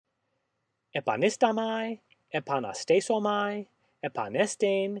epanistamai, epanastesomai,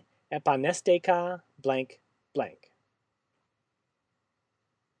 epanesten, epanesteka, blank, blank.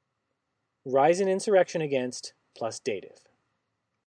 Rise in insurrection against plus dative.